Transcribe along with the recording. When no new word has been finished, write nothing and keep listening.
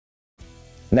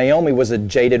Naomi was a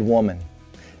jaded woman,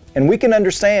 and we can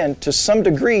understand to some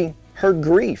degree her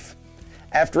grief.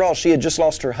 After all, she had just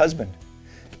lost her husband,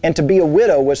 and to be a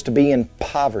widow was to be in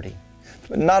poverty.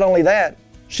 But not only that,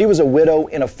 she was a widow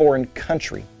in a foreign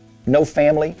country. No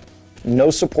family, no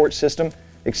support system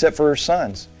except for her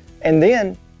sons. And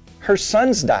then her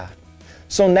sons die.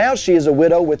 So now she is a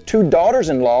widow with two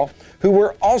daughters-in-law who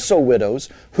were also widows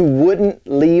who wouldn't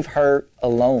leave her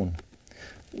alone.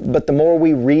 But the more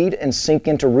we read and sink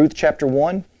into Ruth chapter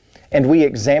 1 and we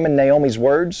examine Naomi's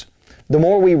words, the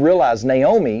more we realize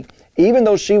Naomi, even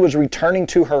though she was returning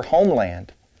to her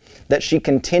homeland, that she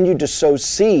continued to sow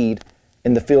seed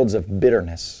in the fields of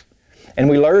bitterness. And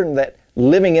we learn that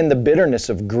living in the bitterness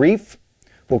of grief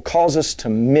will cause us to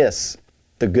miss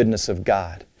the goodness of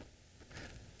God.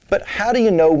 But how do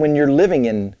you know when you're living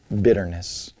in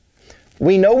bitterness?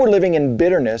 We know we're living in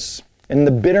bitterness, in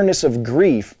the bitterness of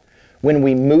grief, when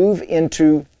we move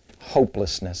into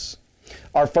hopelessness.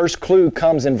 Our first clue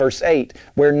comes in verse 8,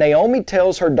 where Naomi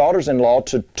tells her daughters-in-law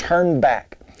to turn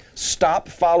back, stop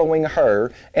following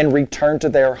her, and return to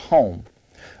their home.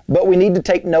 But we need to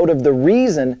take note of the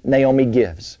reason Naomi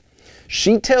gives.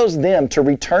 She tells them to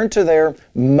return to their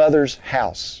mother's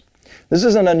house. This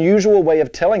is an unusual way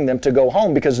of telling them to go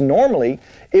home because normally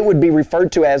it would be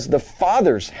referred to as the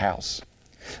father's house.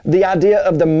 The idea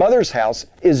of the mother's house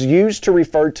is used to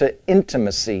refer to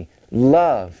intimacy,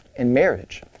 love, and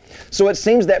marriage. So it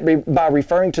seems that by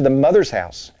referring to the mother's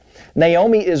house,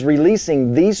 Naomi is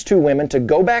releasing these two women to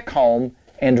go back home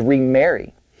and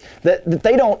remarry. That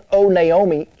they don't owe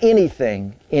Naomi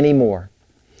anything anymore.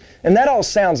 And that all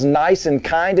sounds nice and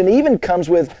kind and even comes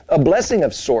with a blessing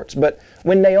of sorts. But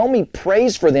when Naomi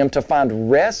prays for them to find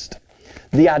rest,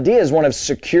 the idea is one of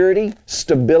security,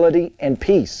 stability, and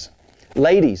peace.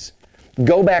 Ladies,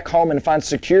 go back home and find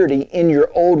security in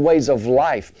your old ways of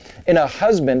life, in a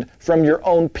husband from your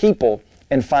own people,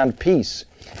 and find peace.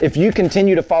 If you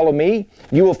continue to follow me,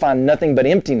 you will find nothing but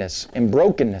emptiness and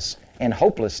brokenness and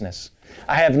hopelessness.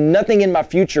 I have nothing in my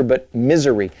future but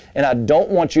misery, and I don't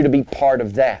want you to be part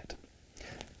of that.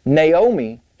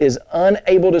 Naomi is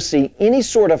unable to see any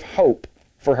sort of hope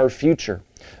for her future,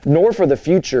 nor for the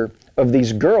future of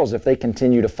these girls if they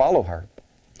continue to follow her.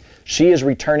 She is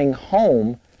returning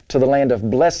home to the land of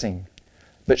blessing,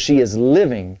 but she is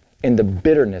living in the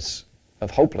bitterness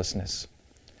of hopelessness.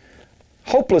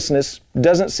 Hopelessness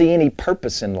doesn't see any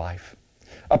purpose in life.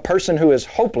 A person who is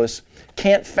hopeless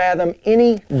can't fathom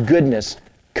any goodness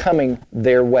coming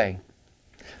their way.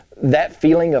 That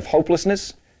feeling of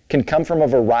hopelessness can come from a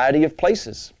variety of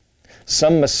places.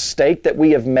 Some mistake that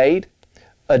we have made,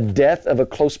 a death of a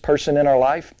close person in our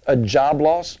life, a job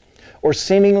loss, or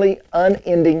seemingly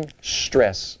unending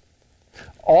stress.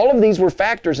 All of these were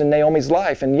factors in Naomi's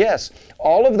life, and yes,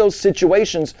 all of those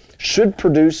situations should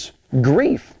produce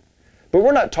grief. But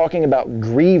we're not talking about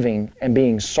grieving and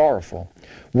being sorrowful.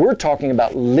 We're talking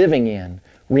about living in,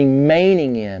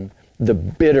 remaining in the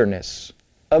bitterness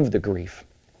of the grief.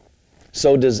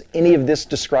 So does any of this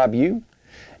describe you?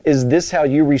 Is this how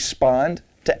you respond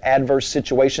to adverse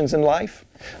situations in life,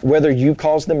 whether you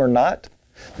cause them or not?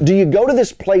 Do you go to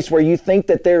this place where you think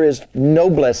that there is no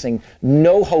blessing,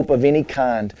 no hope of any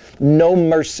kind, no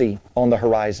mercy on the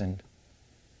horizon?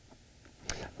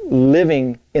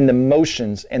 Living in the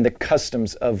motions and the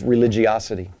customs of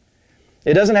religiosity.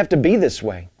 It doesn't have to be this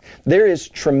way. There is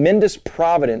tremendous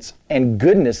providence and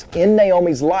goodness in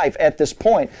Naomi's life at this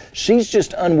point. She's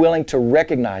just unwilling to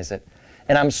recognize it.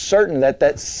 And I'm certain that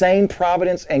that same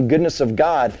providence and goodness of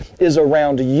God is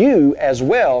around you as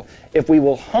well if we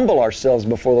will humble ourselves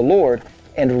before the Lord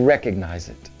and recognize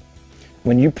it.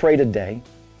 When you pray today,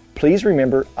 please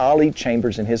remember Ali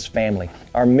Chambers and his family,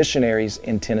 our missionaries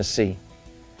in Tennessee.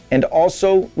 And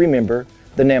also remember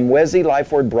the Nyamwezi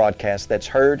Life Word broadcast that's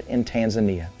heard in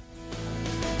Tanzania.